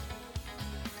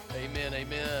Amen,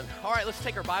 amen. All right, let's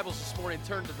take our Bibles this morning and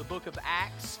turn to the book of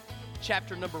Acts,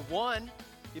 chapter number 1.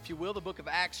 If you will, the book of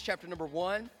Acts, chapter number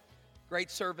 1. Great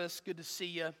service, good to see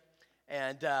you.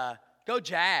 And go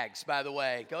Jags, by the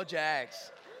way. Go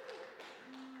Jags.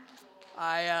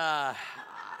 I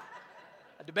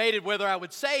debated whether I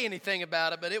would say anything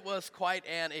about it, but it was quite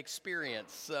an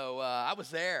experience. So I was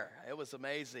there. It was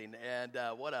amazing, and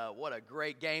what a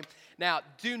great game. Now,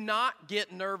 do not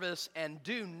get nervous and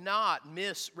do not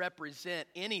misrepresent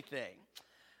anything.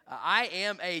 I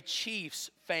am a Chiefs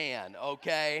fan,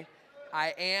 okay?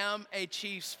 I am a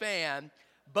Chiefs fan,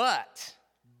 but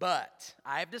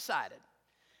I have decided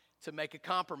to make a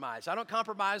compromise. I don't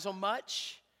compromise on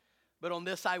much, but on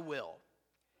this I will.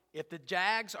 If the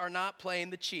Jags are not playing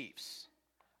the Chiefs,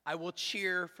 I will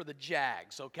cheer for the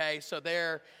Jags, okay? So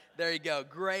there you go.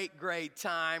 Great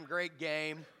time, great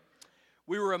game.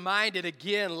 We were reminded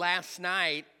again last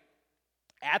night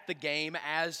at the game,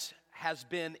 as has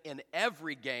been in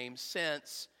every game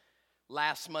since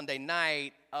last Monday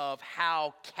night, of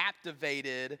how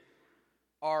captivated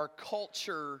our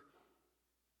culture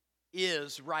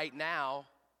is right now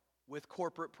with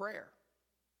corporate prayer.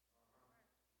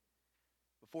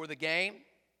 Before the game,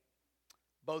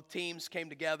 both teams came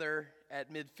together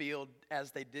at midfield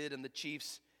as they did in the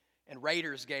Chiefs and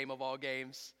Raiders game of all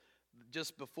games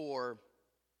just before,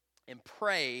 and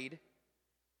prayed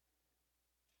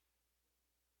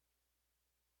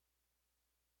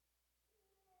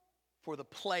for the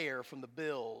player from the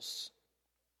Bills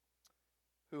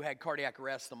who had cardiac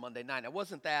arrest on Monday night. Now,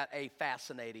 wasn't that a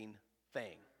fascinating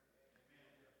thing?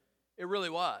 It really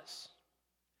was.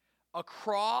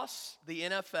 Across the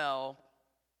NFL,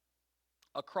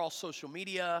 across social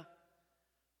media,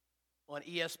 on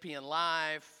ESPN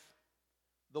Live,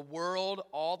 the world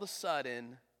all of a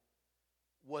sudden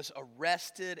was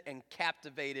arrested and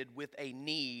captivated with a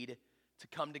need to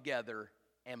come together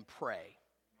and pray.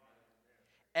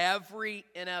 Every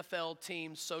NFL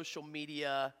team's social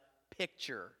media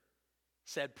picture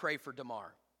said, "Pray for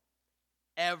Damar."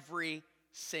 Every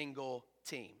single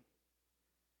team.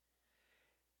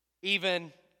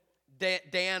 Even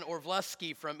Dan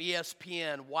Orlovsky from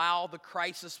ESPN, while the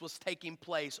crisis was taking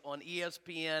place on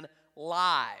ESPN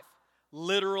Live,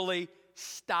 literally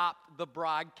stopped the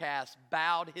broadcast,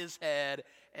 bowed his head,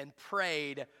 and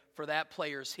prayed for that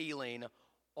player's healing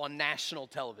on national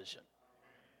television.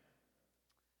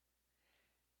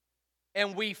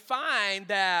 And we find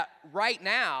that right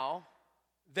now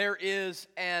there is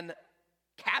an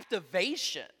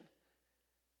captivation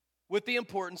with the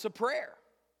importance of prayer.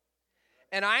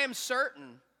 And I am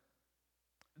certain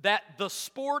that the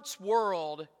sports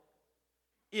world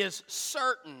is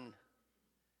certain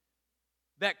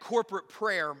that corporate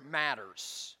prayer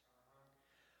matters.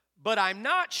 But I'm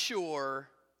not sure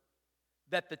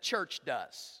that the church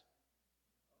does.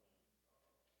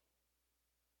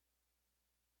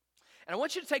 And I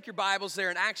want you to take your Bibles there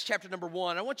in Acts chapter number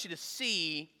 1. I want you to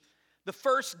see the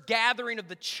first gathering of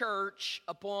the church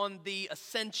upon the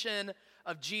ascension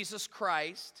of Jesus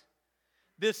Christ.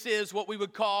 This is what we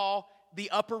would call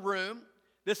the upper room.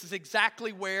 This is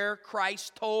exactly where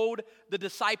Christ told the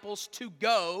disciples to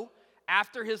go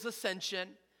after his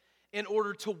ascension in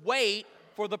order to wait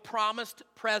for the promised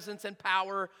presence and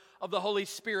power of the Holy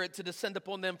Spirit to descend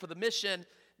upon them for the mission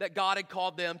that God had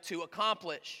called them to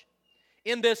accomplish.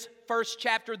 In this first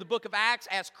chapter of the book of Acts,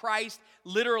 as Christ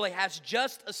literally has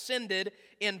just ascended,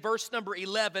 in verse number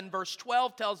 11, verse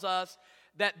 12 tells us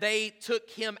that they took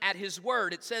him at his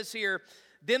word. It says here,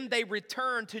 "Then they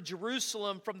returned to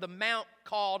Jerusalem from the mount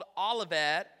called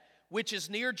Olivet, which is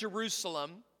near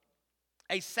Jerusalem,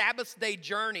 a Sabbath day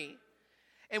journey.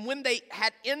 And when they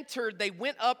had entered, they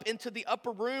went up into the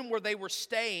upper room where they were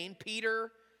staying,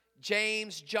 Peter,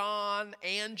 James, John,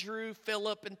 Andrew,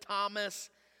 Philip, and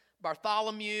Thomas,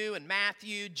 Bartholomew and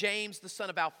Matthew, James the son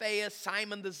of Alphaeus,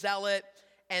 Simon the Zealot,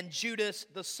 and Judas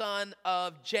the son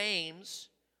of James."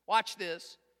 Watch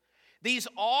this. "These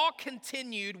all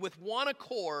continued with one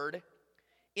accord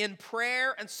in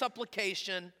prayer and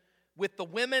supplication with the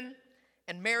women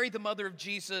and Mary the mother of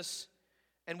Jesus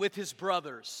and with his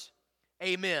brothers."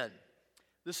 Amen.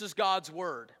 This is God's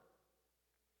word.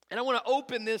 And I want to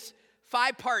open this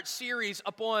 5-part series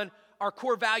upon our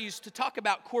core values to talk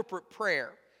about corporate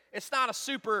prayer. It's not a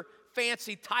super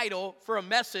fancy title for a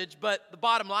message, but the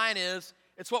bottom line is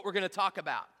it's what we're going to talk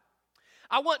about.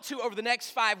 I want to, over the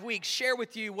next 5 weeks, share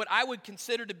with you what I would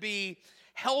consider to be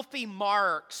healthy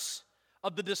marks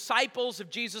of the disciples of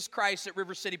Jesus Christ at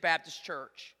River City Baptist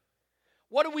Church.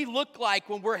 What do we look like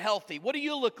when we're healthy? What do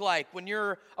you look like when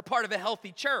you're a part of a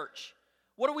healthy church?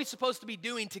 What are we supposed to be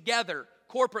doing together,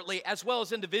 corporately, as well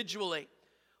as individually?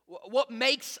 What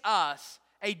makes us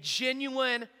a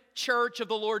genuine church of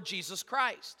the Lord Jesus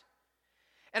Christ?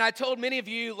 And I told many of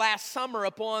you last summer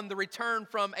upon the return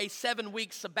from a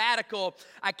 7-week sabbatical,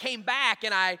 I came back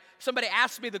and somebody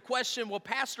asked me the question, well,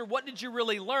 Pastor, what did you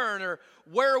really learn? Or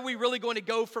where are we really going to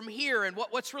go from here? And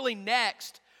what's really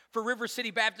next for River City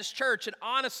Baptist Church? And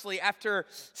honestly, after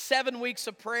 7 weeks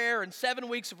of prayer and 7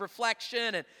 weeks of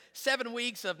reflection and 7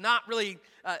 weeks of not really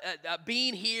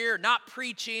being here, not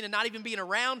preaching, and not even being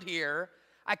around here,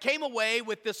 I came away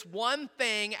with this one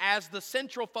thing as the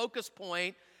central focus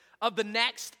point of the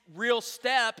next real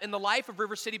step in the life of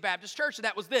River City Baptist Church, and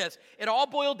that was this. It all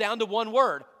boiled down to one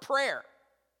word: prayer.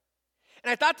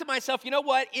 And I thought to myself, you know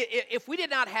what? If we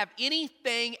did not have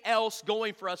anything else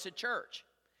going for us at church,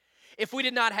 if we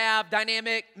did not have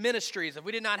dynamic ministries, if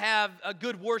we did not have a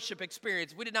good worship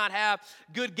experience, if we did not have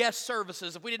good guest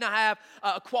services, if we did not have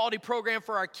a quality program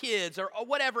for our kids or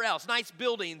whatever else, nice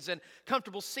buildings and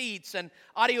comfortable seats and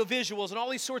audio visuals and all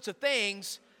these sorts of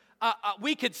things,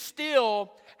 we could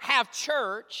still have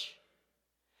church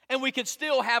and we could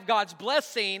still have God's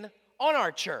blessing on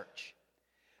our church.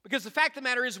 Because the fact of the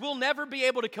matter is, we'll never be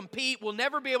able to compete. We'll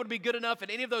never be able to be good enough in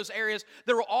any of those areas.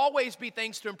 There will always be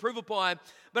things to improve upon.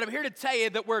 But I'm here to tell you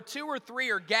that where 2 or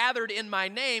 3 are gathered in my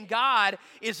name, God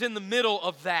is in the middle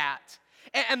of that.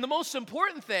 And the most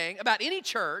important thing about any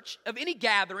church, of any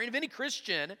gathering, of any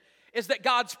Christian, is that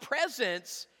God's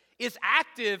presence is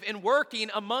active and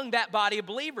working among that body of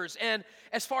believers. And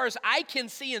as far as I can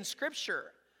see in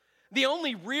Scripture, the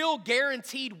only real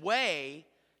guaranteed way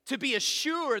to be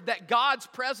assured that God's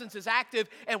presence is active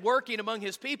and working among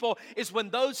His people is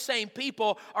when those same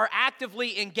people are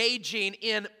actively engaging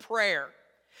in prayer.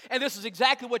 And this is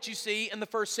exactly what you see in the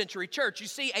first century church. You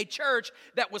see a church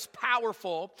that was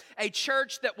powerful, a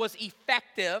church that was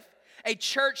effective, a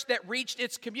church that reached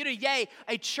its community, yea,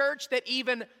 a church that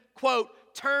even, quote,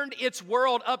 turned its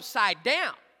world upside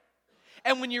down.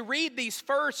 And when you read these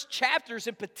first chapters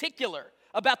in particular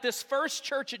about this first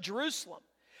church at Jerusalem,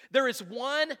 there is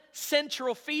one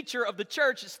central feature of the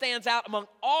church that stands out among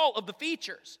all of the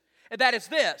features, and that is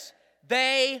this: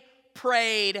 they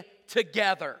prayed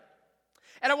together.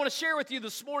 And I want to share with you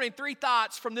this morning 3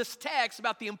 thoughts from this text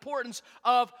about the importance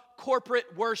of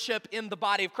corporate worship in the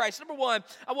body of Christ. Number 1,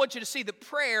 I want you to see that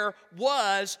prayer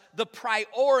was the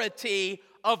priority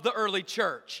of the early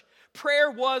church. Prayer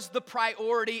was the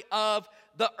priority of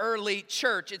the early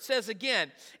church. It says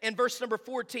again in verse number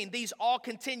 14, these all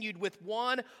continued with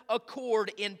one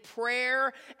accord in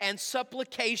prayer and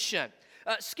supplication.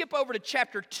 Skip over to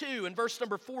chapter 2 and verse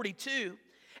number 42.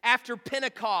 After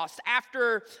Pentecost,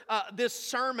 after this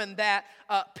sermon that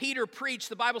Peter preached,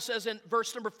 the Bible says in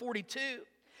verse number 42,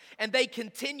 and they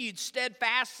continued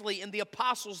steadfastly in the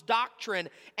apostles' doctrine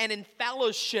and in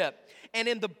fellowship and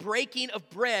in the breaking of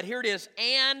bread. Here it is,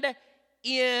 and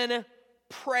in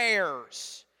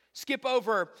prayers. Skip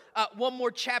over one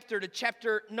more chapter to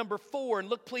chapter number 4 and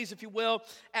look, please, if you will,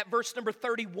 at verse number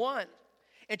 31.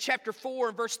 In chapter 4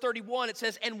 and verse 31, it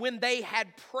says, and when they had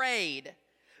prayed,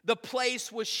 the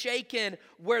place was shaken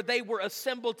where they were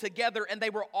assembled together, and they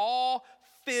were all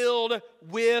filled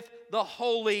with the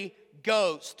Holy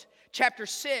Ghost. Chapter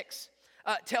 6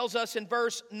 tells us in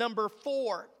verse number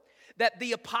 4 that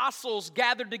the apostles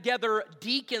gathered together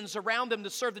deacons around them to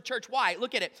serve the church. Why?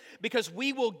 Look at it. Because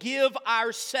we will give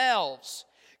ourselves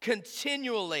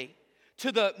continually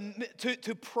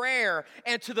to prayer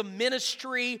and to the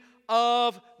ministry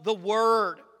of the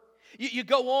word. You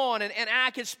go on, and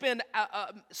I could spend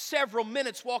several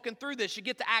minutes walking through this. You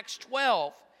get to Acts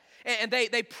 12. And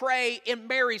they pray in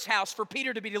Mary's house for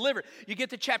Peter to be delivered. You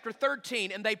get to chapter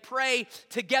 13, and they pray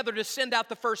together to send out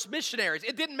the first missionaries.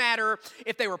 It didn't matter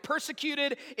if they were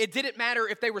persecuted. It didn't matter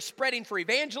if they were spreading for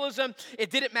evangelism. It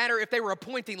didn't matter if they were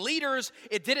appointing leaders.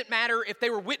 It didn't matter if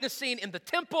they were witnessing in the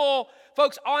temple.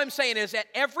 Folks, all I'm saying is at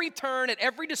every turn, at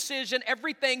every decision,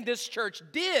 everything this church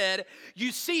did,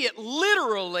 you see it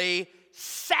literally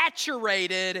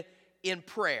saturated in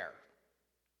prayer.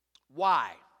 Why?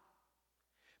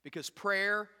 Because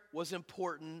prayer was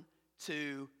important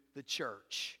to the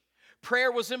church.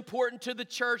 Prayer was important to the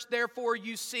church, therefore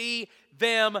you see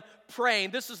them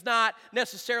praying. This is not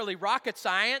necessarily rocket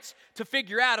science to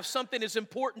figure out if something is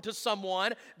important to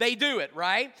someone, they do it,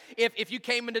 right? If you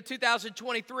came into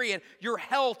 2023 and your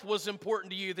health was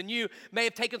important to you, then you may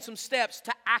have taken some steps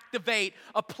to activate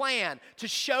a plan to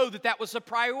show that that was a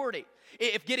priority.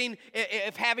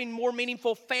 If having more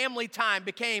meaningful family time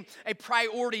became a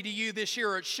priority to you this year,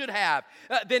 or it should have,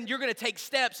 then you're going to take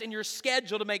steps in your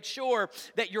schedule to make sure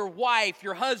that your wife,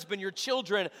 your husband, your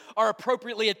children are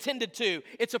appropriately attended to.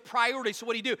 It's a priority. So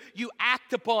what do? You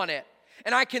act upon it.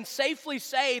 And I can safely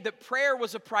say that prayer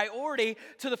was a priority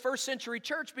to the first century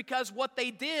church because what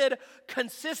they did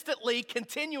consistently,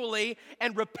 continually,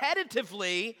 and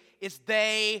repetitively is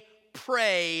they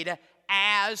prayed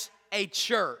as a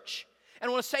church. And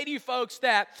I want to say to you folks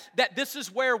that this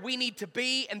is where we need to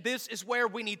be and this is where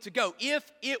we need to go.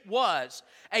 If it was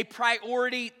a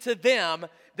priority to them,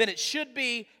 then it should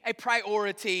be a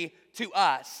priority to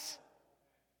us.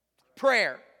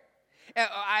 Prayer.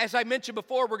 As I mentioned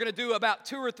before, we're going to do about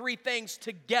 2 or 3 things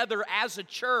together as a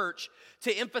church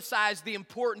to emphasize the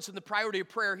importance and the priority of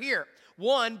prayer here.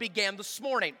 One began this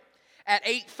morning at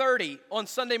 8:30 on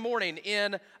Sunday morning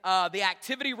in the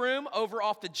activity room over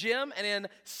off the gym and in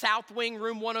South Wing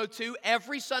Room 102.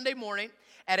 Every Sunday morning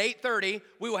at 8:30,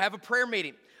 we will have a prayer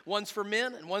meeting. One's for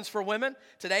men and one's for women.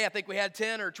 Today, I think we had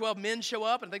 10 or 12 men show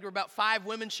up, and I think there were about 5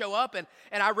 women show up. And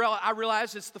I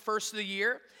realize it's the first of the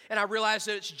year, and I realize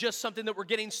that it's just something that we're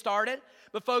getting started.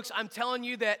 But folks, I'm telling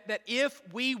you that if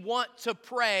we want to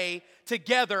pray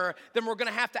together, then we're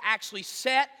going to have to actually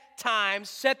set times,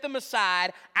 set them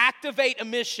aside, activate a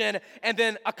mission, and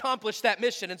then accomplish that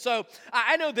mission. And so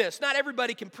I know this, not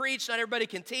everybody can preach, not everybody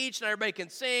can teach, not everybody can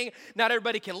sing, not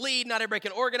everybody can lead, not everybody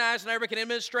can organize, not everybody can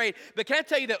administrate. But can I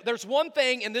tell you that there's one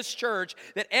thing in this church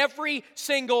that every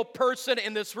single person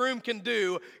in this room can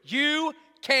do? You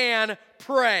can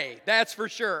pray. That's for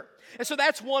sure. And so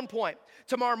that's one point.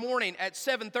 Tomorrow morning at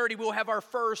 7:30, we'll have our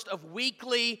first of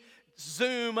weekly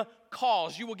Zoom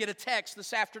calls. You will get a text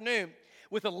this afternoon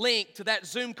with a link to that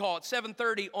Zoom call at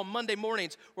 7:30 on Monday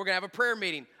mornings. We're going to have a prayer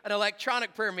meeting, an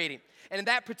electronic prayer meeting. And in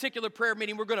that particular prayer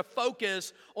meeting, we're going to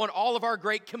focus on all of our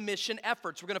Great Commission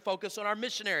efforts. We're going to focus on our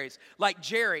missionaries, like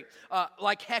Jerry,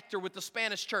 like Hector with the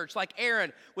Spanish church, like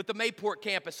Aaron with the Mayport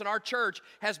campus. And our church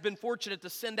has been fortunate to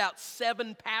send out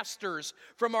 7 pastors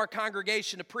from our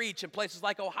congregation to preach in places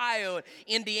like Ohio, and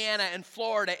Indiana, and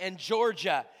Florida, and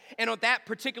Georgia. And on that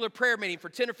particular prayer meeting, for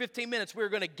 10 or 15 minutes, we're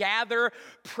going to gather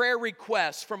prayer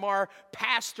requests from our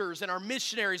pastors and our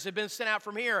missionaries that have been sent out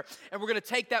from here. And we're going to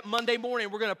take that Monday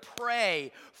morning, we're going to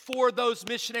pray for those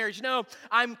missionaries. You know,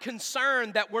 I'm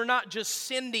concerned that we're not just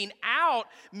sending out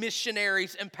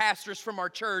missionaries and pastors from our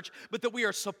church, but that we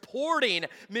are supporting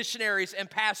missionaries and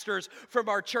pastors from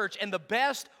our church. And the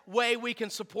best way we can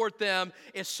support them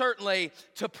is certainly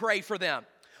to pray for them.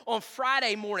 On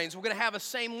Friday mornings, we're going to have a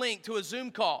same link to a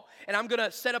Zoom call, and I'm going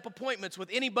to set up appointments with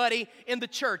anybody in the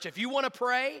church. If you want to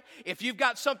pray, if you've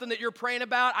got something that you're praying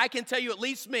about, I can tell you, at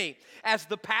least me, as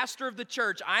the pastor of the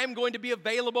church, I am going to be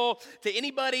available to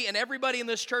anybody and everybody in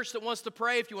this church that wants to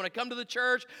pray. If you want to come to the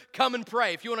church, come and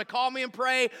pray. If you want to call me and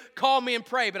pray, call me and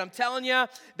pray. But I'm telling you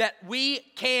that we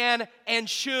can and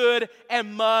should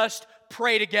and must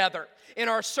pray together. In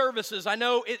our services, I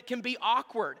know it can be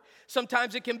awkward.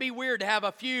 Sometimes it can be weird to have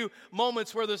a few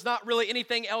moments where there's not really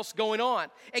anything else going on.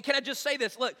 And can I just say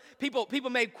this? Look, people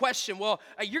may question, well,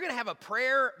 you're going to have a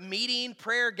prayer meeting,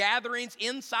 prayer gatherings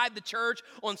inside the church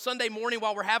on Sunday morning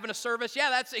while we're having a service? Yeah,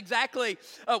 that's exactly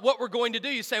what we're going to do.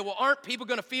 You say, well, aren't people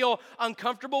going to feel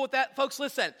uncomfortable with that? Folks,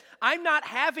 listen, I'm not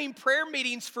having prayer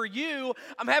meetings for you.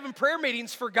 I'm having prayer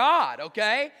meetings for God,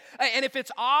 okay? And if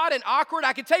it's odd and awkward,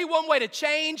 I can tell you one way to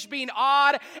change being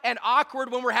odd and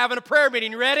awkward when we're having a prayer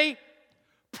meeting. You ready?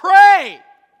 Pray.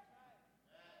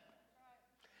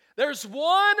 There's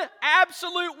one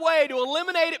absolute way to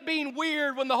eliminate it being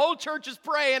weird when the whole church is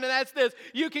praying, and that's this.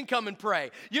 You can come and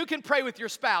pray. You can pray with your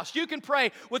spouse. You can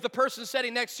pray with the person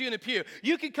sitting next to you in the pew.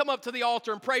 You can come up to the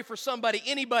altar and pray for somebody,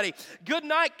 anybody. Good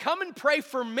night. Come and pray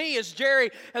for me. As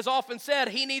Jerry has often said,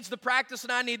 he needs the practice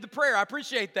and I need the prayer. I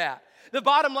appreciate that. The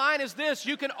bottom line is this.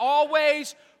 You can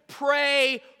always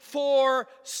pray for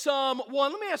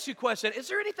someone. Let me ask you a question. Is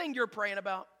there anything you're praying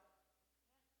about?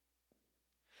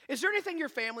 Is there anything your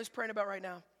family's praying about right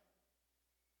now?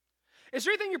 Is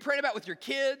there anything you're praying about with your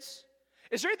kids?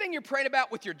 Is there anything you're praying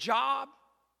about with your job?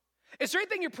 Is there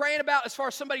anything you're praying about as far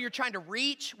as somebody you're trying to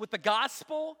reach with the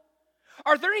gospel?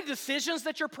 Are there any decisions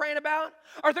that you're praying about?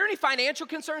 Are there any financial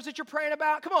concerns that you're praying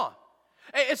about? Come on.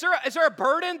 Is there a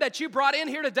burden that you brought in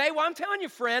here today? Well, I'm telling you,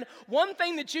 friend, one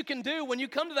thing that you can do when you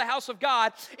come to the house of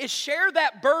God is share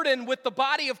that burden with the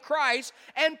body of Christ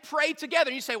and pray together.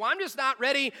 And you say, well, I'm just not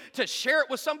ready to share it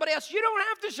with somebody else. You don't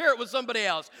have to share it with somebody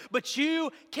else, but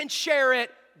you can share it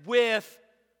with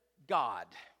God.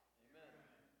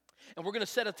 Amen. And we're going to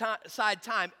set aside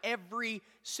time every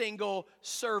single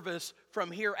service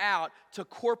from here out to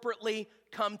corporately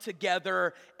come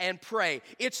together and pray.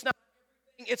 It's not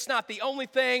It's not the only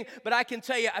thing, but I can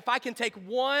tell you, if I can take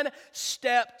one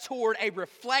step toward a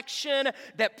reflection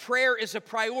that prayer is a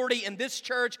priority in this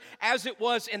church as it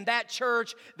was in that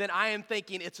church, then I am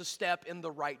thinking it's a step in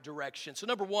the right direction. So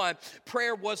number one,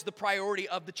 prayer was the priority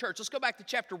of the church. Let's go back to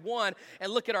chapter 1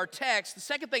 and look at our text. The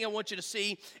second thing I want you to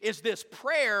see is this: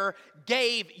 prayer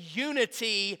gave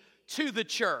unity to the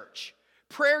church.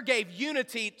 Prayer gave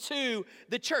unity to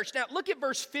the church. Now look at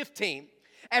verse 15.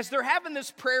 As they're having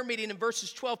this prayer meeting in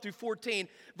verses 12 through 14,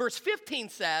 verse 15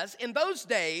 says, "In those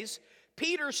days,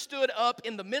 Peter stood up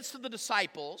in the midst of the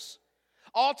disciples.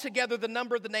 Altogether, the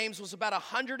number of the names was about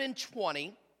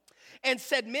 120, and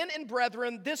said, 'Men and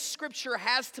brethren, this scripture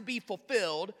has to be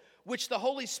fulfilled, which the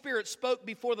Holy Spirit spoke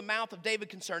before the mouth of David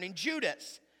concerning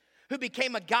Judas, who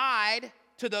became a guide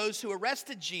to those who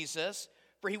arrested Jesus,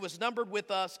 for he was numbered with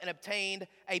us and obtained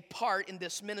a part in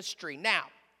this ministry.' Now,"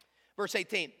 verse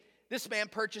 18, "this man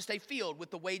purchased a field with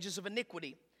the wages of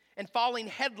iniquity, and falling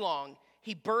headlong,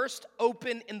 he burst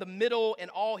open in the middle,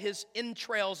 and all his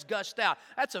entrails gushed out."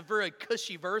 That's a very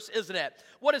cushy verse, isn't it?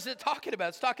 What is it talking about?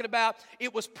 It's talking about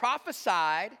it was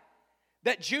prophesied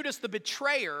that Judas the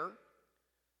betrayer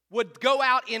would go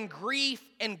out in grief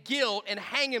and guilt and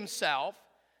hang himself.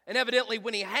 And evidently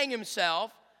when he hung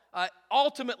himself,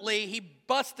 ultimately he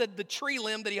busted the tree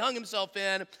limb that he hung himself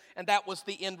in, and that was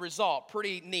the end result.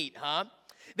 Pretty neat, huh?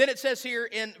 Then it says here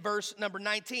in verse number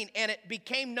 19, "And it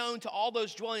became known to all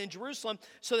those dwelling in Jerusalem,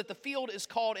 so that the field is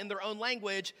called in their own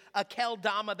language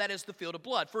Akeldama, that is the field of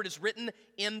blood. For it is written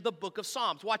in the book of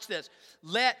Psalms." Watch this.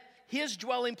 "Let his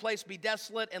dwelling place be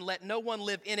desolate, and let no one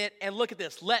live in it." And look at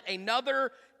this. "Let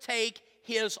another take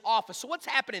his office." So what's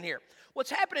happening here?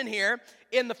 What's happening here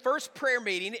in the first prayer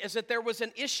meeting is that there was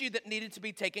an issue that needed to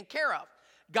be taken care of.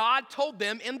 God told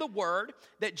them in the Word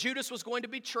that Judas was going to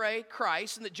betray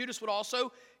Christ, and that Judas would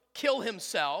also kill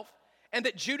himself, and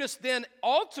that Judas then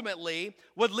ultimately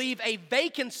would leave a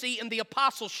vacancy in the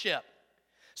apostleship.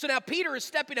 So now Peter is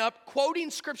stepping up, quoting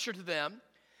scripture to them,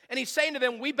 and he's saying to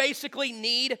them, we basically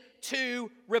need to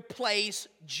replace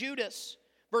Judas.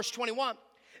 Verse 21,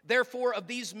 "Therefore of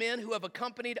these men who have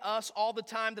accompanied us all the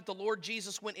time that the Lord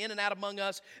Jesus went in and out among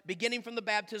us, beginning from the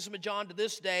baptism of John to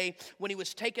this day, when he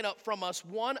was taken up from us,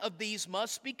 one of these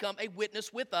must become a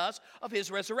witness with us of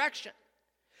his resurrection."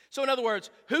 So in other words,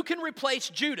 who can replace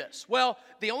Judas? Well,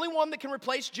 the only one that can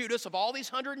replace Judas of all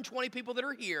these 120 people that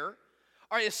are here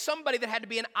is somebody that had to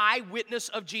be an eyewitness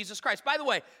of Jesus Christ. By the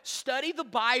way, study the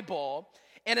Bible,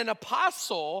 and an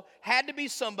apostle had to be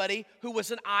somebody who was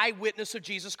an eyewitness of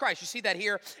Jesus Christ. You see that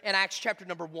here in Acts chapter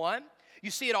number 1. You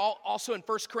see it also in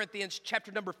 1 Corinthians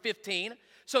chapter number 15.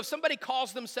 So if somebody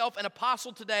calls themselves an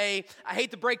apostle today, I hate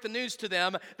to break the news to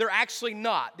them, they're actually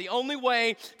not. The only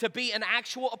way to be an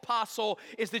actual apostle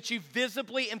is that you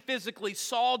visibly and physically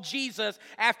saw Jesus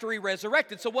after he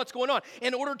resurrected. So what's going on?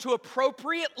 In order to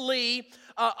appropriately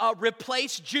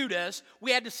replace Judas,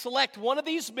 we had to select one of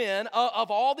these men of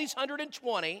all these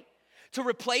 120 to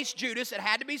replace Judas. It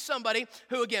had to be somebody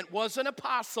who, again, was an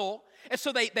apostle. And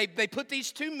so they put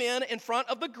these two men in front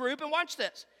of the group, and watch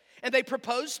this. And they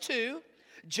proposed to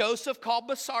Joseph, called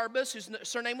Basarbas, whose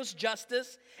surname was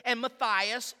Justus, and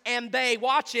Matthias, and they,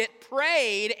 watch it,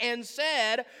 prayed and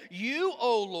said, "You,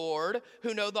 O Lord,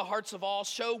 who know the hearts of all,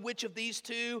 show which of these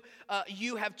two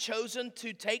you have chosen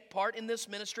to take part in this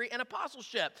ministry and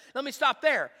apostleship." Let me stop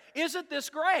there. Isn't this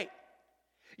great?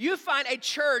 You find a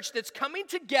church that's coming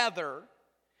together.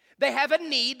 They have a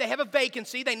need, they have a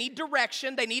vacancy, they need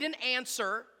direction, they need an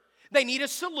answer, they need a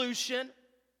solution.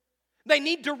 They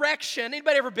need direction.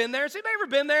 Anybody ever been there? Has anybody ever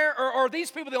been there? Or are these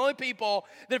people the only people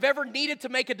that have ever needed to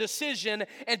make a decision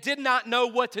and did not know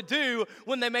what to do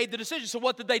when they made the decision? So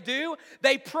what did they do?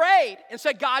 They prayed and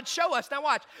said, "God, show us." Now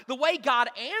watch. The way God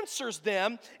answers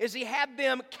them is he had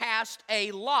them cast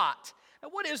a lot. Now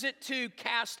what is it to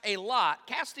cast a lot?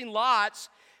 Casting lots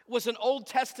was an Old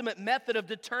Testament method of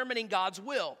determining God's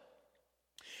will.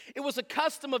 It was a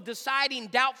custom of deciding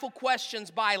doubtful questions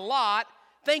by lot.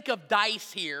 Think of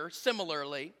dice here,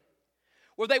 similarly,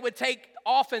 where they would take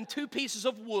often two pieces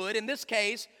of wood, in this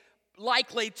case,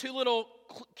 likely two little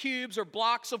cubes or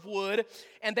blocks of wood,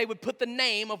 and they would put the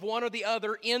name of one or the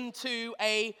other into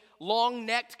a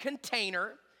long-necked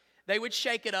container. They would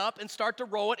shake it up and start to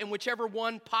roll it, and whichever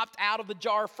one popped out of the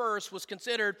jar first was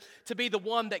considered to be the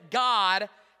one that God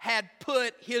had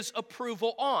put his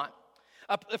approval on.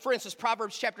 For instance,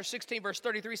 Proverbs chapter 16, verse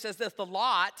 33 says this, "The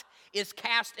lot is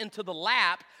cast into the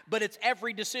lap, but its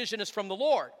every decision is from the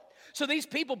Lord." So these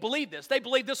people believed this. They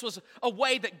believed this was a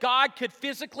way that God could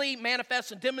physically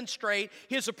manifest and demonstrate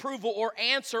his approval or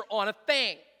answer on a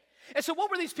thing. And so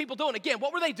what were these people doing? Again,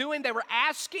 what were they doing? They were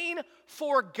asking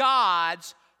for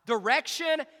God's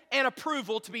direction and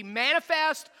approval to be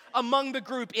manifest among the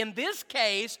group, in this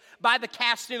case, by the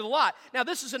casting of the lot. Now,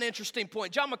 this is an interesting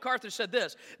point. John MacArthur said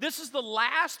this. This is the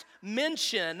last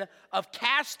mention of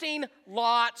casting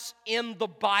lots in the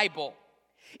Bible.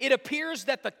 It appears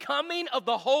that the coming of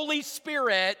the Holy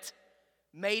Spirit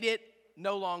made it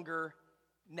no longer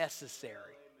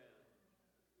necessary.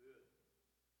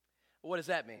 What does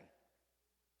that mean?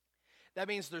 That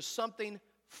means there's something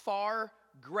far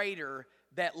greater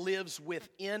that lives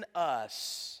within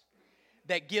us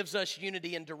that gives us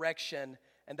unity and direction,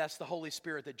 and that's the Holy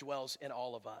Spirit that dwells in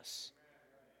all of us.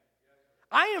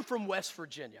 I am from West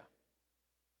Virginia.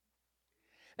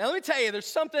 Now let me tell you, there's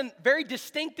something very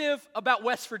distinctive about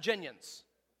West Virginians.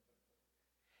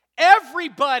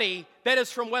 Everybody that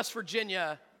is from West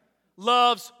Virginia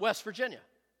loves West Virginia.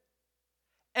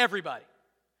 Everybody.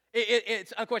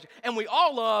 It's unquestionable. And we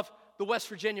all love the West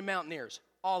Virginia Mountaineers,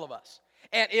 all of us.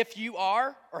 And if you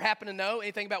are or happen to know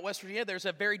anything about West Virginia, there's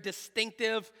a very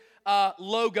distinctive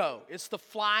logo. It's the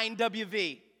Flying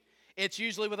WV. It's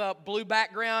usually with a blue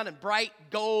background and bright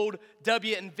gold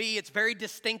W and V. It's very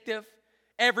distinctive.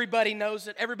 Everybody knows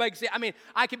it. Everybody can see it. I mean,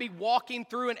 I could be walking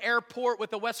through an airport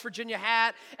with a West Virginia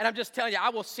hat, and I'm just telling you, I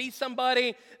will see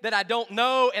somebody that I don't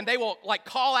know, and they will like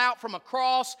call out from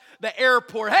across the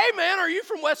airport, "Hey man, are you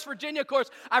from West Virginia?" Of course,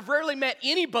 I've rarely met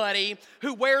anybody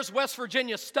who wears West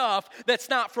Virginia stuff that's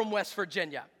not from West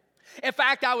Virginia. In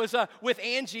fact, I was with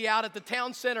Angie out at the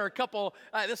town center a couple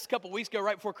weeks ago,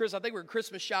 right before Christmas. I think we were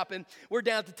Christmas shopping. We're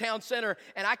down at the town center,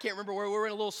 and I can't remember where we were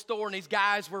in a little store, and these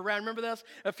guys were around. Remember this?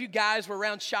 A few guys were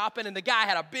around shopping, and the guy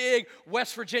had a big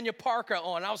West Virginia parka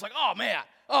on. And I was like, oh, man,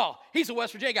 he's a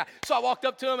West Virginia guy. So I walked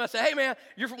up to him. I said, "Hey, man,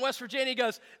 you're from West Virginia?" He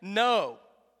goes, "No.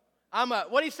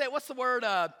 What do you say? What's the word?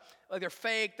 Like they're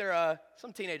fake. They're,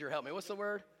 some teenager help me. What's the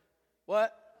word?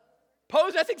 What?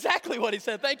 Pose, that's exactly what he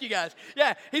said. Thank you, guys.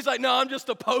 Yeah, he's like, "No, I'm just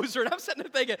a poser." And I'm sitting there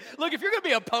thinking, look, if you're going to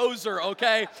be a poser,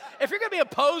 okay, if you're going to be a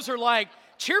poser, like,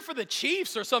 cheer for the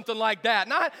Chiefs or something like that.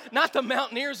 Not the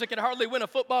Mountaineers that can hardly win a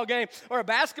football game or a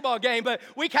basketball game, but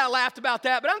we kind of laughed about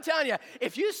that. But I'm telling you,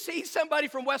 if you see somebody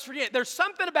from West Virginia, there's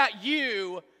something about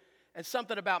you and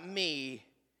something about me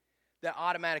that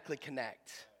automatically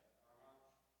connect.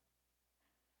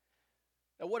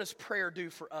 Now, what does prayer do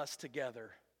for us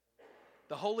together?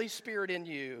 The Holy Spirit in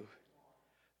you,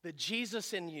 the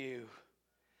Jesus in you,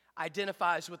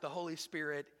 identifies with the Holy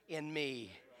Spirit in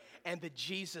me and the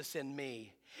Jesus in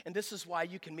me. And this is why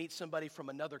you can meet somebody from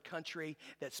another country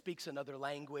that speaks another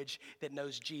language, that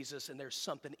knows Jesus, and there's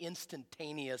something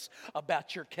instantaneous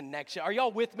about your connection. Are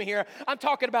y'all with me here? I'm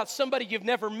talking about somebody you've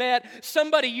never met,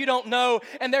 somebody you don't know,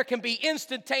 and there can be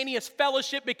instantaneous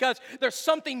fellowship because there's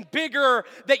something bigger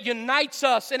that unites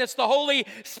us, and it's the Holy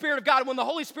Spirit of God. When the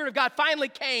Holy Spirit of God finally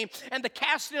came and the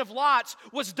casting of lots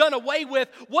was done away with,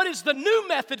 what is the new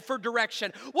method for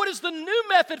direction? What is the new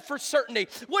method for certainty?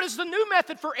 What is the new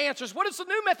method for answers? What is the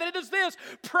new method? It is this: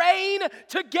 praying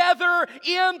together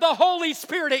in the Holy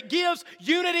Spirit. It gives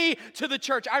unity to the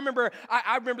church. I remember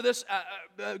this.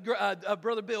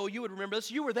 Brother Bill, you would remember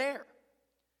this. You were there.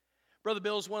 Brother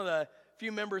Bill is one of the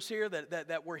few members here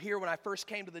that were here when I first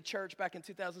came to the church back in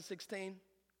 2016.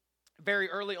 Very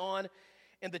early on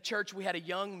in the church, we had a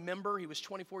young member. He was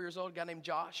 24 years old, a guy named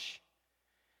Josh.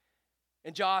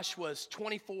 And Josh was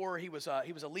 24. He was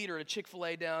a leader at a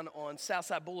Chick-fil-A down on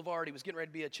Southside Boulevard. He was getting ready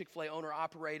to be a Chick-fil-A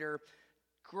owner-operator.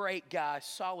 Great guy,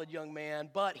 solid young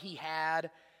man, but he had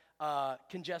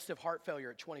congestive heart failure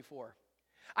at 24.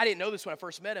 I didn't know this when I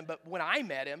first met him, but when I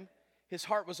met him, his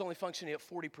heart was only functioning at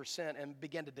 40% and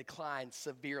began to decline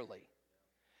severely.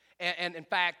 And in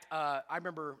fact, I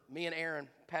remember me and Aaron,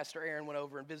 Pastor Aaron, went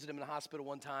over and visited him in the hospital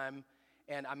one time.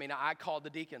 And I called the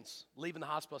deacons, leaving the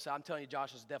hospital, said, "I'm telling you,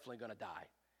 Josh is definitely going to die."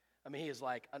 I mean, he is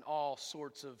like an all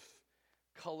sorts of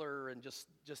color and just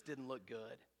didn't look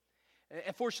good.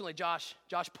 And fortunately, Josh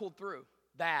pulled through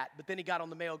that, but then he got on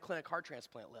the Mayo Clinic heart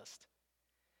transplant list.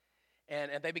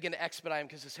 And they began to expedite him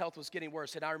because his health was getting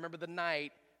worse. And I remember the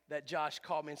night that Josh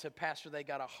called me and said, "Pastor, they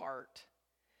got a heart."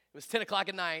 It was 10 o'clock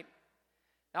at night.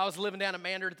 I was living down in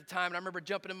Mandarin at the time, and I remember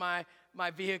jumping in my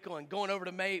vehicle and going over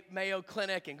to Mayo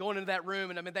Clinic and going into that room,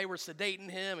 and they were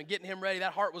sedating him and getting him ready.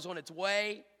 That heart was on its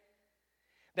way.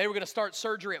 They were going to start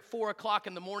surgery at 4 o'clock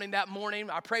in the morning that morning.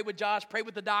 I prayed with Josh, prayed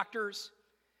with the doctors,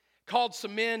 called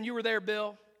some men. You were there,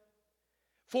 Bill.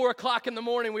 4 o'clock in the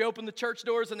morning, we opened the church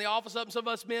doors in the office up, and some of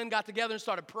us men got together and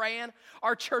started praying.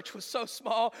 Our church was so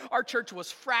small. Our church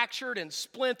was fractured and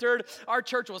splintered. Our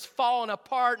church was falling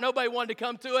apart. Nobody wanted to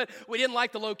come to it. We didn't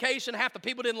like the location. Half the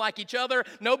people didn't like each other.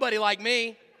 Nobody liked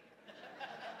me.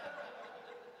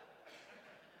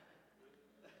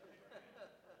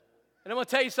 And And I'm going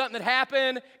to tell you something that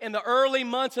happened in the early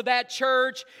months of that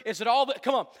church is that all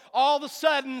of a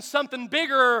sudden something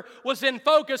bigger was in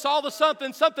focus. All of a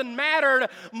sudden something mattered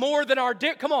more than all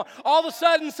of a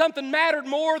sudden something mattered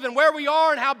more than where we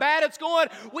are and how bad it's going.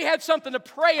 We had something to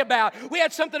pray about. We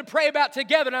had something to pray about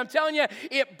together. And I'm telling you,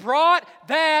 it brought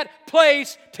that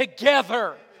place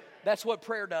together. That's what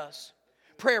prayer does.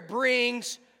 Prayer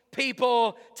brings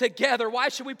people together. Why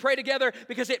should we pray together?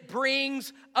 Because it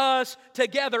brings us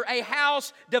together. A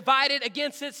house divided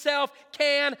against itself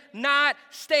cannot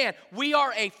stand. We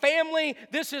are a family.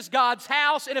 This is God's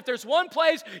house. And if there's one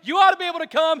place you ought to be able to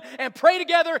come and pray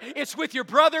together, it's with your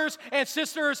brothers and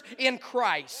sisters in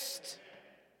Christ.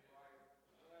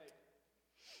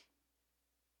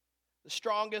 The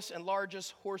strongest and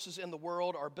largest horses in the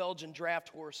world are Belgian draft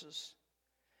horses.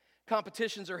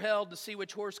 Competitions are held to see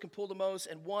which horse can pull the most,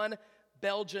 and one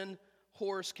Belgian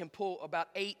horse can pull about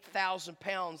 8,000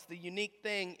 pounds. The unique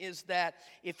thing is that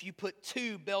if you put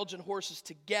two Belgian horses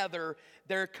together,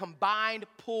 their combined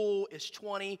pull is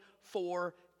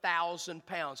 24,000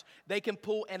 pounds. They can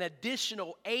pull an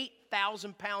additional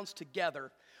 8,000 pounds together.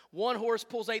 One horse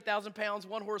pulls 8,000 pounds,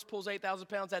 one horse pulls 8,000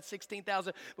 pounds, that's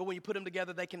 16,000. But when you put them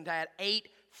together, they can add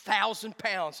 8,000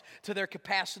 pounds to their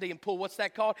capacity and pull. What's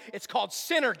that called? It's called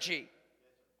synergy.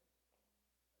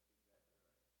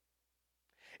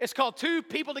 It's called two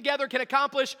people together can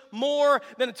accomplish more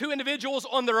than the two individuals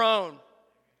on their own.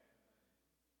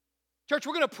 Church,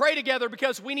 we're going to pray together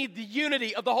because we need the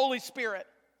unity of the Holy Spirit.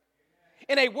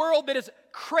 In a world that is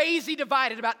crazy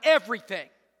divided about everything.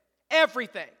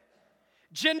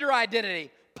 Gender identity,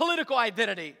 political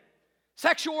identity,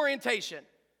 sexual orientation,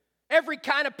 every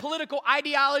kind of political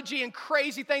ideology and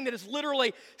crazy thing that is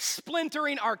literally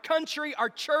splintering our country, our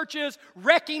churches,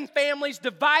 wrecking families,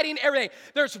 dividing everything.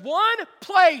 There's one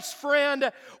place,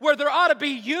 friend, where there ought to be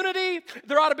unity,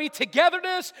 there ought to be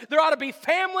togetherness, there ought to be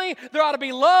family, there ought to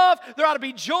be love, there ought to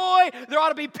be joy, there ought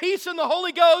to be peace in the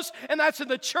Holy Ghost, and that's in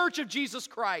the church of Jesus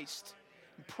Christ.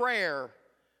 Prayer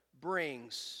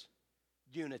brings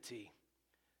unity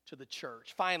to the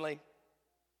church. Finally,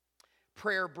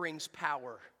 prayer brings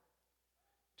power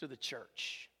to the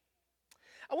church.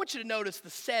 I want you to notice the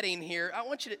setting here. I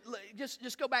want you to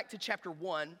just go back to chapter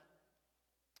 1.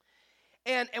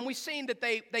 And we've seen that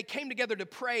they came together to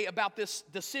pray about this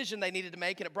decision they needed to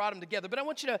make, and it brought them together. But I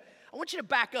want you to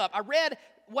back up. I read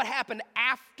what happened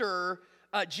after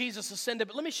Jesus ascended,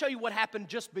 but let me show you what happened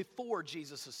just before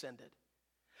Jesus ascended.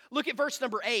 Look at verse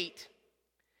number 8.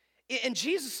 In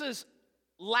Jesus'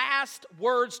 last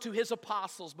words to his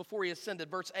apostles before he ascended,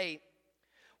 verse 8.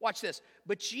 Watch this.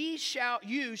 But you shall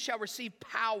receive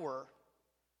power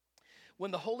when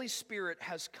the Holy Spirit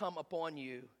has come upon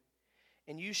you,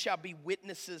 and you shall be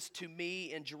witnesses to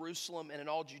me in Jerusalem and in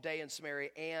all Judea and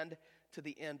Samaria and to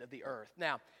the end of the earth.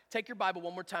 Now, take your Bible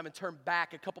one more time and turn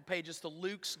back a couple pages to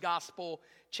Luke's Gospel,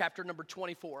 chapter number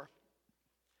 24.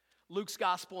 Luke's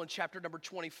Gospel in chapter number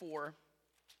 24.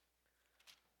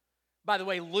 By the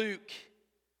way, Luke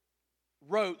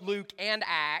wrote Luke and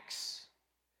Acts,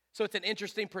 so it's an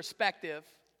interesting perspective.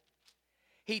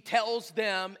 He tells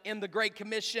them in the Great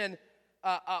Commission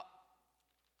the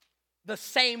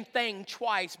same thing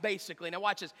twice, basically. Now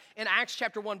watch this. In Acts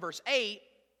chapter 1, verse 8,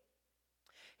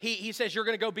 he says, you're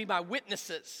going to go be my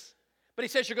witnesses. But he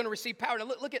says you're going to receive power. Now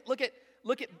look at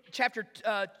chapter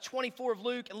 24 of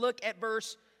Luke and look at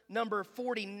verse number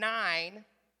 49.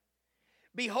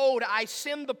 Behold, I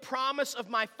send the promise of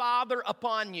my Father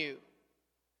upon you.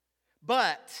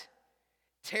 But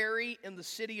tarry in the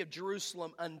city of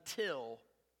Jerusalem until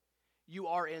you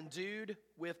are endued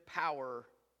with power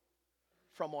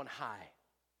from on high.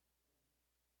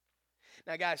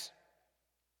 Now, guys,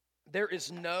 there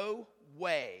is no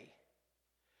way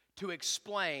to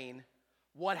explain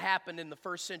what happened in the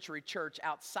first century church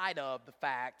outside of the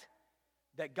fact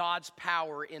that God's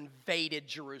power invaded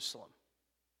Jerusalem.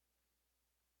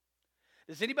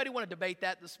 Does anybody want to debate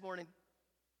that this morning?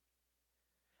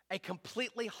 A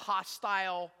completely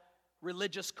hostile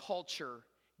religious culture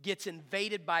gets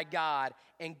invaded by God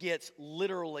and gets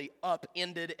literally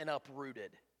upended and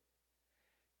uprooted.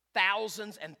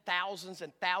 Thousands and thousands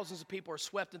and thousands of people are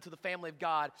swept into the family of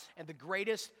God, and the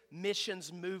greatest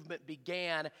missions movement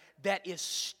began that is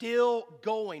still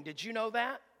going. Did you know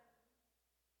that?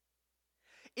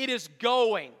 It is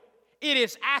going. It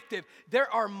is active. There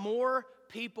are more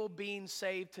people being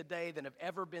saved today than have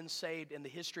ever been saved in the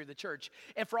history of the church.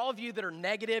 And for all of you that are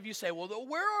negative, you say, well,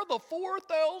 where are the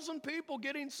 4,000 people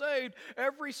getting saved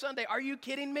every Sunday? Are you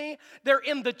kidding me? They're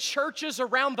in the churches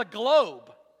around the globe.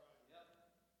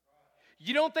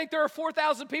 You don't think there are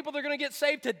 4,000 people that are going to get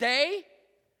saved today?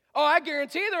 Oh, I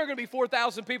guarantee there are going to be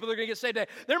 4,000 people that are going to get saved today.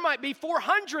 There might be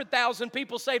 400,000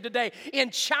 people saved today in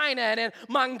China and in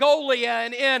Mongolia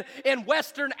and in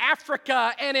Western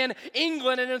Africa and in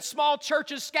England and in small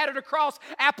churches scattered across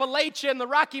Appalachia and the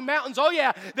Rocky Mountains. Oh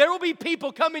yeah, there will be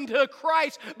people coming to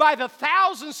Christ by the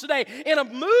thousands today in a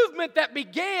movement that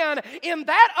began in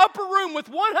that upper room with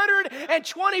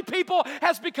 120 people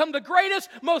has become the greatest,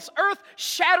 most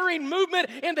earth-shattering movement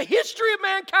in the history of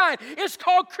mankind. It's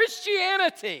called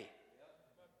Christianity.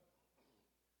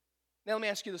 Now let me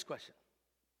ask you this question.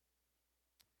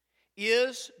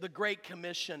 Is the Great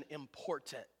Commission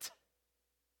important?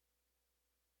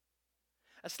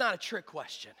 That's not a trick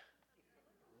question.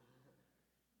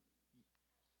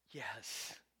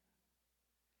 Yes.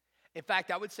 In fact,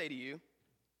 I would say to you,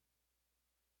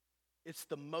 it's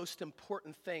the most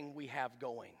important thing we have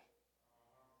going.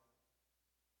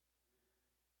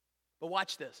 But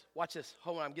watch this. Watch this.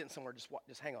 Hold on, I'm getting somewhere.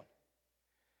 Just hang on.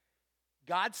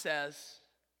 God says,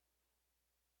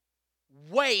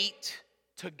 wait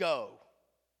to go.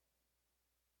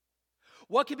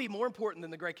 What could be more important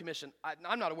than the Great Commission?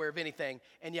 I'm not aware of anything,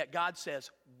 and yet God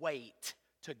says, wait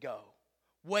to go.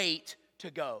 Wait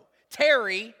to go.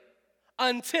 Tarry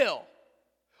until.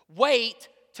 Wait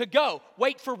to go.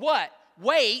 Wait for what?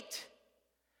 Wait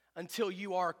until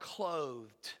you are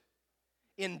clothed,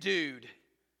 endued,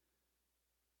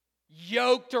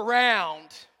 yoked around,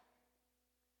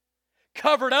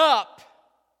 covered up,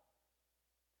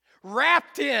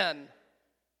 wrapped in,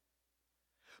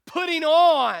 putting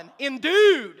on,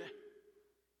 endued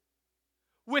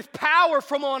with power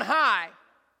from on high.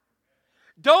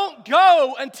 Don't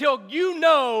go until you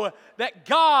know that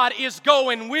God is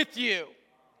going with you.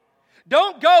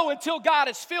 Don't go until God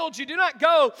has filled you. Do not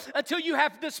go until you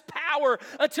have this power,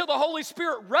 until the Holy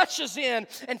Spirit rushes in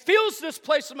and fills this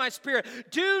place with my Spirit.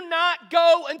 Do not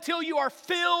go until you are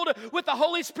filled with the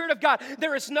Holy Spirit of God.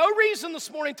 There is no reason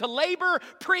this morning to labor,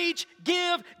 preach,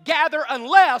 give, gather,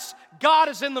 unless God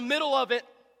is in the middle of it.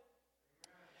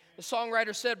 The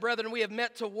songwriter said, brethren, we have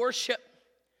met to worship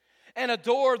and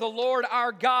adore the Lord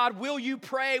our God. Will you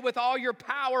pray with all your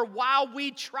power while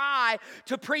we try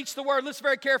to preach the word? Listen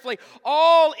very carefully.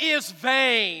 All is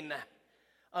vain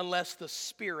unless the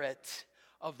Spirit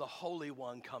of the Holy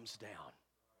One comes down.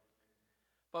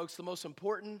 Folks, the most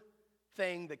important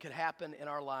thing that could happen in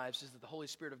our lives is that the Holy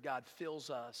Spirit of God fills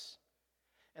us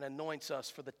and anoints us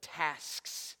for the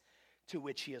tasks to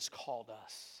which He has called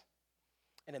us.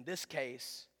 And in this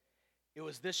case, it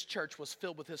was this church was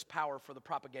filled with His power for the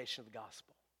propagation of the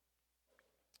gospel.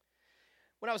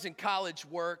 When I was in college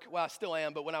work, well, I still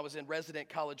am, but when I was in resident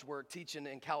college work teaching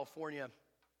in California,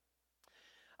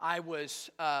 I was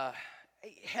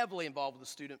heavily involved with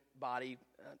the student body,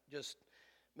 just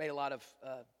made a lot of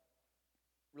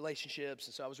relationships,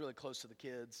 and so I was really close to the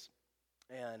kids.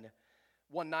 And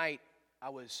one night,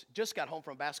 just got home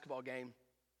from a basketball game,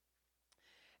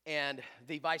 and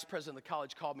the vice president of the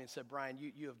college called me and said, Brian,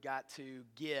 you have got to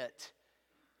get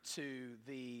to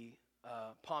the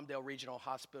Palmdale Regional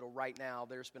Hospital right now.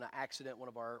 There's been an accident. One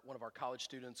of our college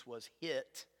students was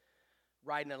hit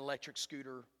riding an electric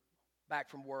scooter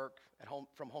back from work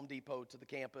from Home Depot to the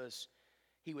campus.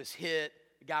 He was hit.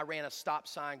 The guy ran a stop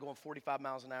sign going 45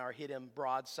 miles an hour, hit him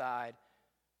broadside.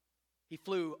 He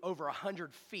flew over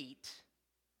 100 feet,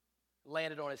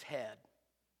 landed on his head.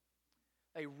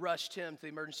 They rushed him to the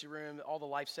emergency room, all the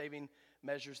life-saving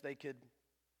measures they could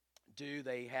do.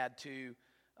 They had to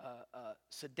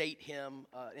sedate him,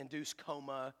 induce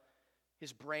coma.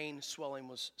 His brain swelling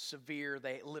was severe.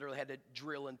 They literally had to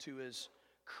drill into his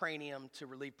cranium to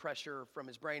relieve pressure from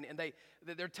his brain. And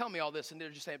they're telling me all this, and they're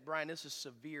just saying, Brian, this is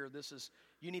severe.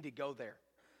 You need to go there.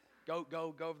 Go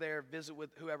over there, visit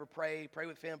with whoever, pray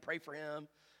with him, pray for him.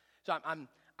 So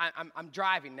I'm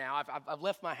driving now. I've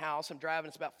left my house. I'm driving.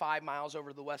 It's about 5 miles over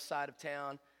to the west side of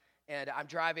town. And I'm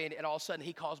driving, and all of a sudden,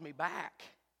 he calls me back.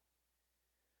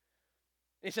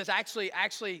 And he says,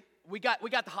 actually, we got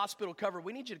the hospital covered.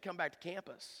 We need you to come back to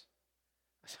campus.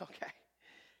 I said, okay.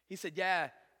 He said, yeah,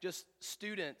 just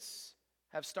students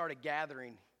have started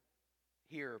gathering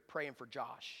here praying for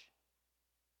Josh.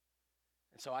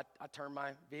 And so I turned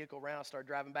my vehicle around, started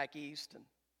driving back east, and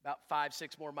about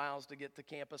 5-6 more miles to get to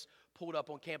campus, pulled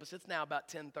up on campus. It's now about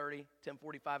 10:30,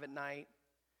 10:45 at night.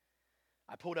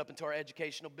 I pulled up into our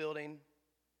educational building.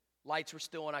 Lights were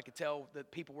still on. I could tell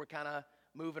that people were kind of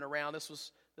moving around. This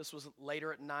was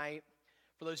later at night.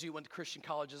 For those of you who went to Christian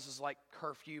colleges, this is like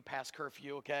curfew, past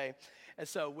curfew, okay? And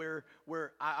so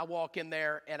I walk in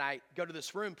there, and I go to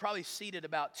this room, probably seated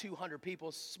about 200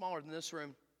 people, smaller than this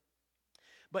room,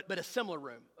 but a similar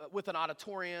room with an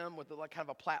auditorium, with like kind of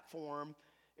a platform.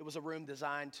 It was a room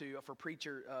designed for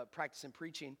practicing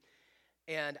preaching.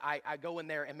 And I go in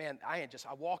there, and man, I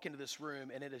walk into this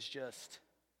room, and it is just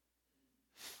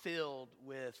filled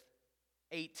with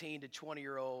 18 to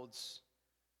 20-year-olds.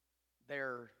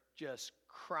 They're just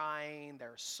crying,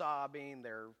 they're sobbing,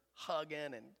 they're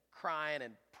hugging and crying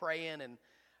and praying. And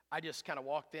I just kind of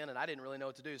walked in, and I didn't really know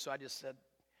what to do. So I just said,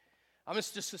 I'm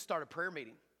just to start a prayer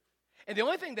meeting. And the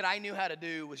only thing that I knew how to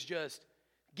do was just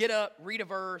get up, read a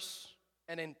verse,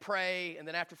 and then pray, and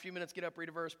then after a few minutes, get up, read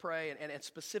a verse, pray, and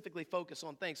specifically focus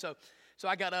on things. So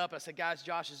I got up, I said, guys,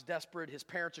 Josh is desperate. His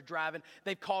parents are driving.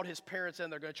 They've called his parents in.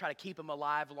 They're going to try to keep him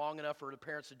alive long enough for the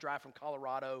parents to drive from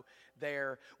Colorado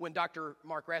there. When Dr.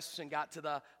 Mark Rasmussen got to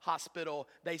the hospital,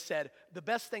 they said, the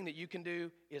best thing that you can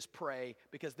do is pray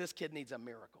because this kid needs a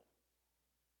miracle.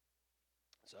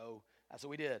 So that's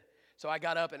what we did. So I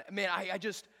got up, and man, I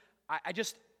just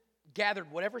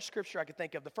gathered whatever scripture I could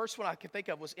think of. The first one I could think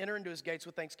of was enter into his gates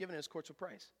with thanksgiving and his courts with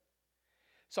praise.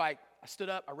 So I stood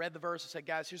up, I read the verse, I said,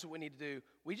 guys, here's what we need to do.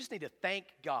 We just need to thank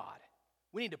God.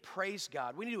 We need to praise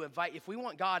God. We need to if we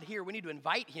want God here, we need to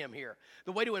invite him here.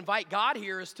 The way to invite God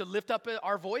here is to lift up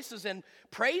our voices and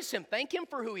praise him. Thank him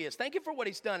for who he is. Thank him for what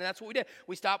he's done. And that's what we did.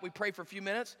 We stopped, we prayed for a few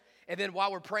minutes. And then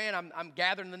while we're praying, I'm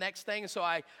gathering the next thing. And so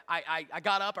I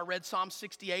got up, I read Psalm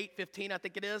 68:15, I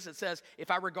think it is. It says,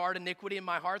 if I regard iniquity in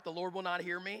my heart, the Lord will not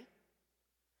hear me.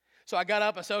 So I got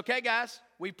up, I said, okay, guys,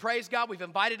 we praise God. We've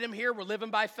invited him here. We're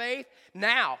living by faith.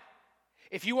 Now,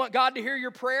 if you want God to hear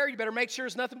your prayer, you better make sure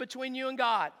there's nothing between you and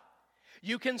God.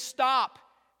 You can stop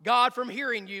God from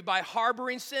hearing you by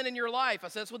harboring sin in your life. I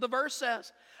said, that's what the verse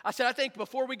says. I said, I think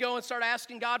before we go and start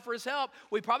asking God for his help,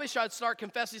 we probably should start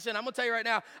confessing sin. I'm going to tell you right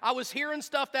now, I was hearing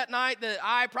stuff that night that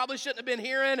I probably shouldn't have been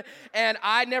hearing, and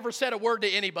I never said a word to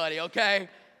anybody, okay?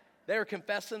 They were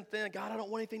confessing things. God, I don't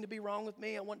want anything to be wrong with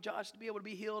me. I want Josh to be able to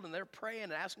be healed, and they're praying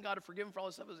and asking God to forgive them for all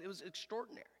this stuff. It was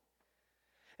extraordinary.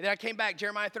 And then I came back,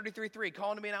 Jeremiah 33:3,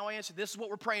 calling to me and I will answer. This is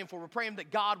what we're praying for. We're praying that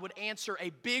God would answer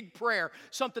a big prayer,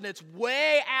 something that's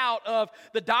way out of,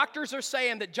 the doctors are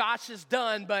saying that Josh is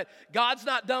done, but God's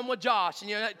not done with Josh.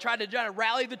 And trying to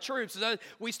rally the troops. So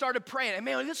we started praying, and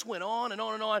man, this went on and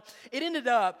on and on. It ended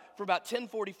up for about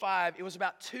 10:45. It was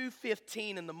about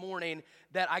 2:15 in the morning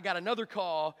that I got another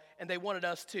call, and they wanted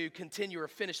us to continue or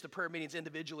finish the prayer meetings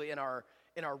individually in our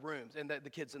rooms, and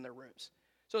the kids in their rooms.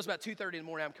 So it was about 2:30 in the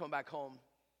morning. I'm coming back home.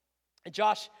 And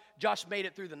Josh made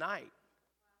it through the night.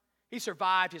 He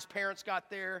survived. His parents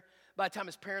got there. By the time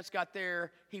his parents got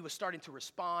there, he was starting to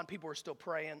respond. People were still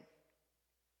praying.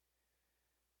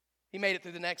 He made it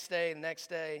through the next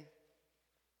day.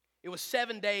 It was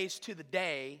 7 days to the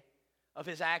day of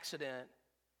his accident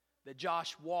that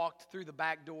Josh walked through the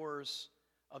back doors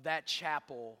of that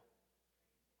chapel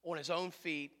on his own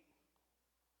feet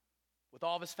with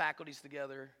all of his faculties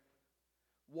together,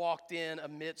 walked in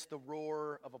amidst the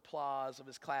roar of applause of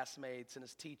his classmates and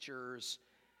his teachers,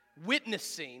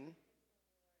 witnessing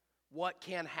what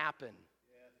can happen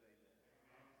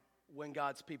when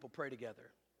God's people pray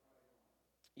together.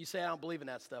 You say, I don't believe in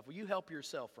that stuff. Well, you help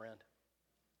yourself, friend.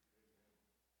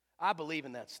 I believe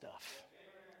in that stuff.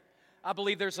 I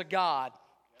believe there's a God.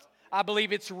 I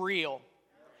believe it's real.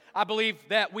 I believe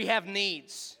that we have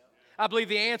needs. I believe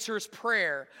the answer is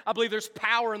prayer. I believe there's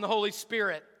power in the Holy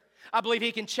Spirit. I believe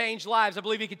he can change lives. I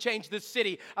believe he can change this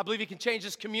city. I believe he can change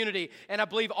this community. And I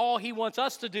believe all he wants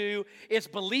us to do is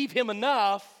believe him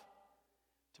enough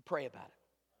to pray about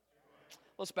it.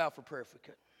 Let's bow for prayer if we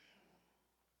could.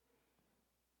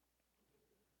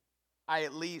 I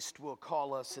at least will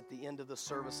call us at the end of the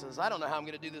services. I don't know how I'm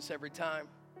going to do this every time.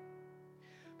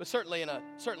 But certainly in a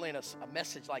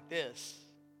message like this,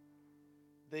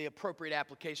 the appropriate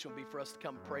application would be for us to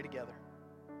come and pray together.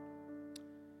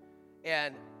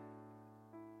 And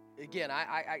again,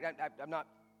 I'm not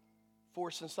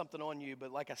forcing something on you,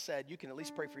 but like I said, you can at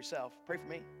least pray for yourself. Pray for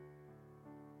me.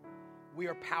 We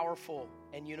are powerful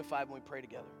and unified when we pray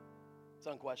together. It's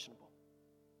unquestionable.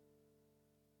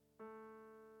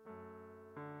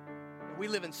 And we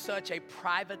live in such a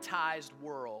privatized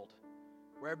world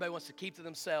where everybody wants to keep to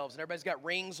themselves, and everybody's got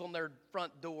rings on their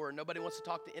front door, and nobody wants to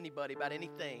talk to anybody about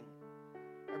anything.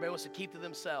 Everybody wants to keep to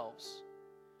themselves.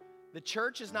 The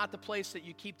church is not the place that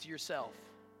you keep to yourself.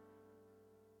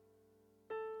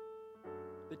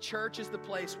 The church is the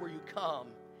place where you come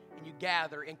and you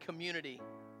gather in community.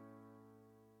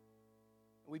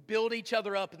 We build each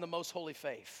other up in the most holy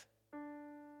faith.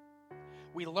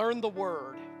 We learn the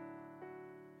word.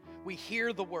 We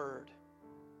hear the word.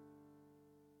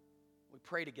 We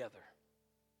pray together.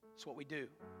 That's what we do.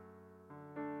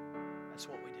 That's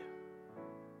what we do.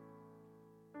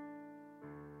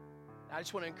 I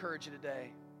just want to encourage you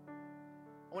today.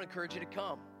 I want to encourage you to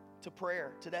come. to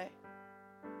prayer today.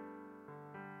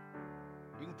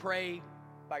 You can pray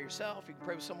by yourself. You can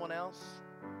pray with someone else.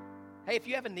 Hey, if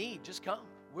you have a need, just come.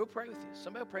 We'll pray with you.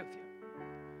 Somebody will pray with you.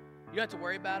 You don't have to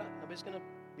worry about it. Nobody's going to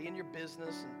be in your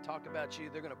business and talk about you.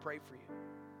 They're going to pray for you.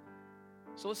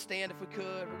 So let's stand if we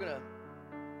could. We're going to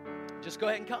just go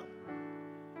ahead and come.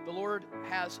 The Lord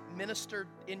has ministered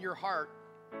in your heart.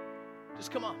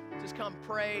 Just come on. Just come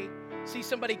pray. See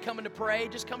somebody coming to pray.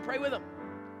 Just come pray with them.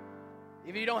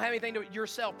 If you don't have anything to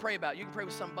yourself pray about, you can pray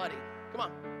with somebody. Come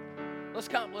on. Let's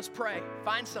come. Let's pray.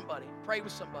 Find somebody. Pray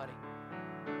with somebody.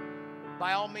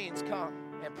 By all means, come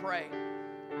and pray.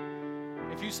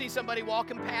 If you see somebody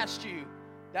walking past you,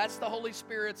 that's the Holy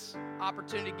Spirit's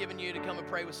opportunity given you to come and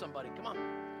pray with somebody. Come on.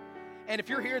 And if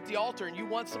you're here at the altar and you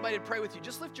want somebody to pray with you,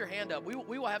 just lift your hand up. We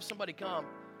will have somebody come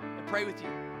and pray with you.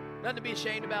 Nothing to be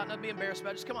ashamed about, nothing to be embarrassed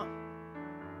about. Just come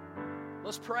on.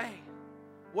 Let's pray.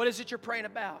 What is it you're praying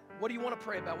about? What do you want to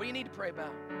pray about? What do you need to pray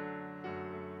about?